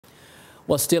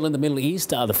Well, still in the Middle East,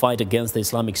 the fight against the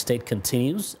Islamic State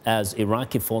continues as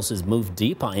Iraqi forces move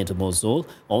deeper into Mosul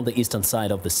on the eastern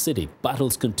side of the city.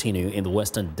 Battles continue in the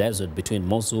western desert between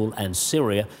Mosul and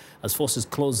Syria as forces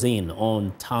close in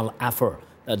on Tal Afar.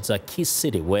 That's a key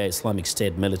city where Islamic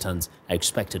State militants are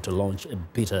expected to launch a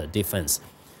bitter defense.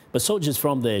 But soldiers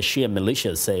from the Shia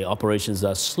militias say operations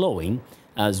are slowing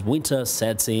as winter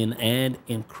sets in and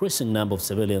increasing number of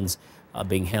civilians are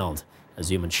being held as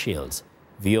human shields.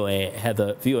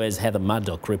 VOA's Heather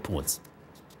Murdoch reports.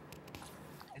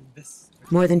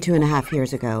 More than 2.5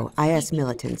 years ago, IS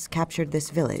militants captured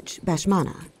this village,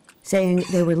 Bashmana, saying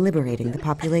they were liberating the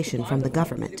population from the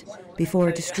government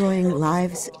before destroying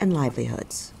lives and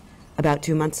livelihoods. About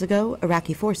 2 months ago,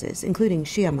 Iraqi forces, including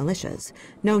Shia militias,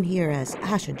 known here as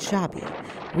Hashid Shabi,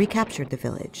 recaptured the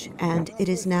village, and it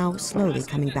is now slowly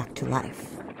coming back to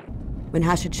life. When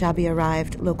Hashid Shabi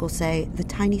arrived, locals say the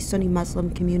tiny Sunni Muslim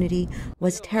community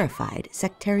was terrified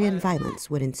sectarian violence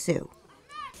would ensue.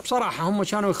 IS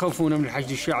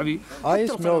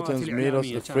militants made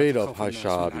us afraid of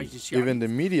Shabi. Even the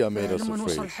media made us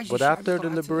afraid. But after the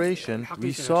liberation,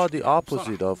 we saw the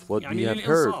opposite of what we had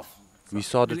heard. We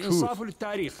saw the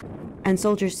truth. And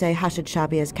soldiers say Hashid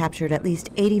Shabi has captured at least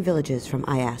 80 villages from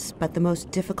IS, but the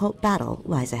most difficult battle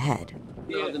lies ahead.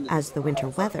 As the winter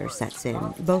weather sets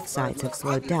in, both sides have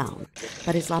slowed down,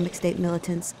 but Islamic State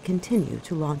militants continue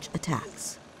to launch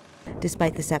attacks.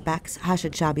 Despite the setbacks,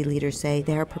 Hashid Shabi leaders say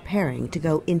they are preparing to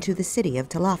go into the city of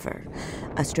Tal Afar,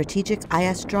 a strategic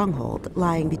IS stronghold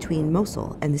lying between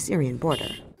Mosul and the Syrian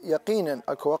border.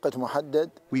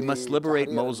 We must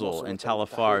liberate Mosul and Tal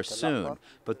Afar soon,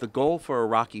 but the goal for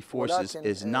Iraqi forces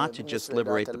is not to just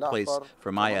liberate the place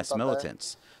from IS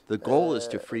militants. The goal is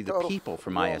to free the people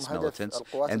from IS militants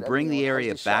and bring the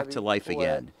area back to life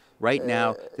again. Right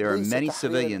now, there are many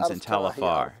civilians in Tal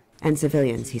Afar. And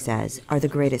civilians, he says, are the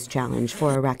greatest challenge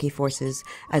for Iraqi forces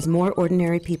as more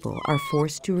ordinary people are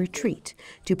forced to retreat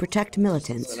to protect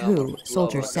militants who,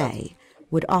 soldiers say,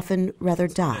 would often rather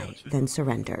die than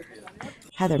surrender.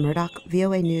 Heather Murdoch,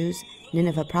 VOA News,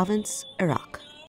 Nineveh Province, Iraq.